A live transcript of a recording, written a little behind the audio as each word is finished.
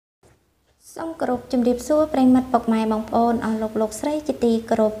សូមគោរពជំរាបសួរប្រិយមិត្តពុកម៉ែបងប្អូនអស់លោកស្រីជាទី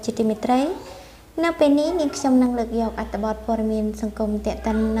គោរពជាទីមេត្រីនៅពេលនេះនាងខ្ញុំនឹងលើកយកអត្ថបទព័ត៌មានសង្គមតេ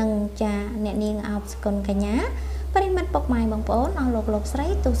តិននឹងចាអ្នកនាងអោបសកុនកញ្ញាប្រិយមិត្តពុកម៉ែបងប្អូនអស់លោកស្រី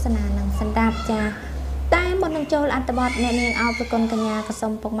ទស្សនានឹងសម្ដាប់ចាតែមុននឹងចូលអត្ថបទអ្នកនាងអោបសកុនកញ្ញាក៏សូ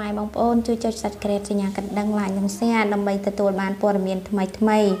មពុកម៉ែបងប្អូនជួយចុច Subscribe សញ្ញាកណ្ដឹង Like និង Share ដើម្បីទទួលបានព័ត៌មានថ្មី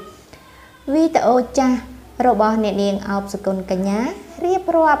វីដេអូចាស់របស់អ្នកនាងអោបសកុនកញ្ញារៀប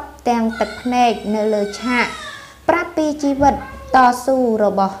រាប់ទាំងទឹកភ្នែកនៅលើឆាកប្រាប់ពីជីវិតតស៊ូរ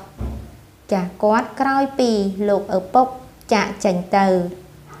បស់ចាស់គាត់ក្រោយពីលោកឪពុកចាក់ចេញទៅ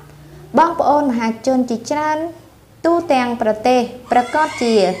បងប្អូនមហាជនជាច្រើនទូទាំងប្រទេសប្រកាស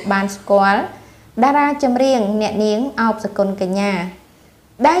ជាបានស្គាល់តារាចម្រៀងអ្នកនាងអោបសកុនកញ្ញា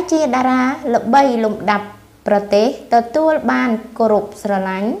ដែលជាតារាល្បីលំដាប់ប្រទេសទទួលបានគោរពស្រ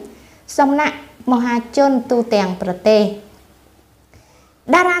ឡាញ់សំណាក់មហាជនទូទាំងប្រទេស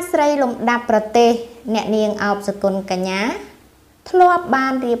តារាស្រីលំដាប់ប្រទេសអ្នកនាងអោបសកុនកញ្ញាធ្លាប់បា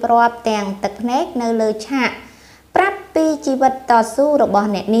នរៀបរាប់ទាំងទឹកភ្នែកនៅលើឆាកប្រាប់ពីជីវិតតស៊ូរបស់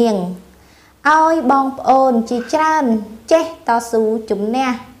អ្នកនាងឲ្យបងប្អូនជាច្រើនចេះតស៊ូជំនះ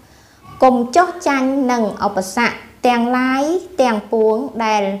កុំចោះចាញ់នឹងឧបសគ្គទាំងឡាយទាំងពួង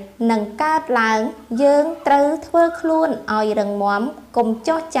ដែលនឹងកើតឡើងយើងត្រូវធ្វើខ្លួនឲ្យរឹងមាំកុំ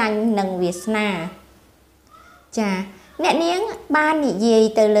ចោះចាញ់នឹងវាសនាចាអ្នកនាងបាននិយាយ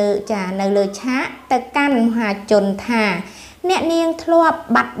ទៅលើនៅលើឆាកទៅកាន់មហាជនថាអ្នកនាងធ្លាប់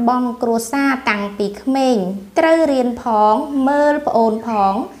បាត់បង់គ្រួសារតាំងពីក្មេងត្រូវរៀនផងមើលប្អូនផ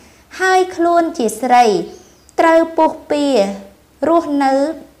ងហើយខ្លួនជាស្រីត្រូវពុះពៀរស់នៅ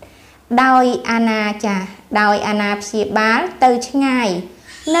ដោយអាណាព្យាបាលទៅឆ្ងាយ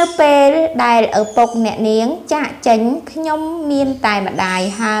នៅពេលដែលឪពុកអ្នកនាងចាក់ចេញខ្ញុំមានតែម្ដាយ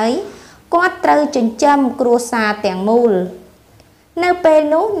ហើយគាត់ត្រូវចិញ្ចឹមគ្រួសារទាំងមូលនៅពេល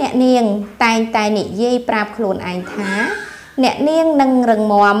នោះអ្នកនាងតែងតែនិយាយប្រាប់ខ្លួនឯងថាអ្នកនាងនឹងរឹង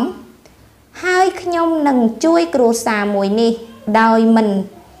មាំហើយខ្ញុំនឹងជួយគ្រួសារមួយនេះដោយមិន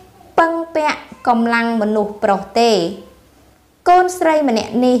ពឹងពាក់កម្លាំងមនុស្សប្រុសទេកូនស្រីម្នា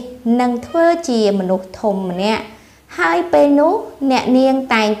ក់នេះនឹងធ្វើជាមនុស្សធំម្នាក់ហើយពេលនោះអ្នកនាង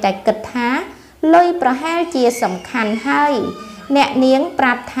តែងតែគិតថាលុយប្រហែលជាសំខាន់ហើយអ្នកនាងប្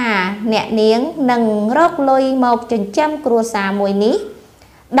រាប់ថាអ្នកនាងនឹងរកលុយមកចិញ្ចឹមគ្រួសារមួយនេះ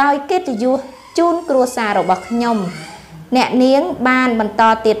ដោយកិត្តិយសជូនគ្រួសាររបស់ខ្ញុំអ្នកនាងបានបន្ត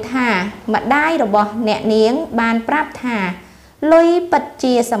ទៀតថាម្ដាយរបស់អ្នកនាងបានប្រាប់ថាលុយពិត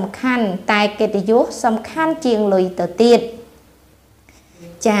ជាសំខាន់តែកិត្តិយសសំខាន់ជាងលុយទៅទៀត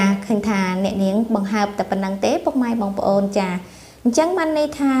ចាឃើញថាអ្នកនាងបង្ហើបតែប៉ុណ្្នឹងទេពុកម៉ែបងប្អូនចាអញ្ចឹងបានន័យ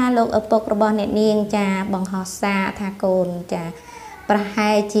ថាលោកឪពុករបស់អ្នកនាងចាបង្ហោះសារថាកូនចាប្រហែ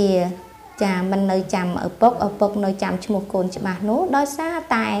លជាចាមិននៅចាំឪពុកនៅចាំឈ្មោះកូនច្បាស់នោះដោយសារ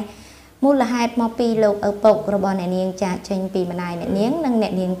តែមូលហេតុមកពីលោកឪពុករបស់អ្នកនាងចាចេញពីម្ដាយអ្នកនាងនិងអ្ន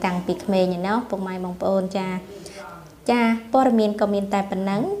កនាងតាំងពីក្មេងឯណោះពុកម៉ែបងប្អូនចាព័ត៌មានក៏មានតែប៉ុណ្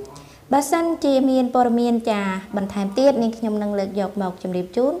ណឹងបើសិនជាមានព័ត៌មានចាបន្ថែមទៀតនាងខ្ញុំនឹងលើកយកមកជម្រាប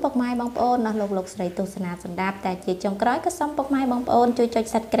ជូនពុកម៉ែបងប្អូនអស់លោកស្រីទស្សនាសម្ដាប់តែជាចុងក្រោយក៏សូមពុកម៉ែបងប្អូនជួយចុច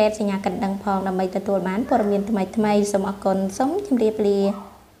Subscribe សញ្ញាកណ្ដឹងផងដើម្បីទទួលបានព័ត៌មានថ្មីសូមអរគុណសូមជម្រាបលា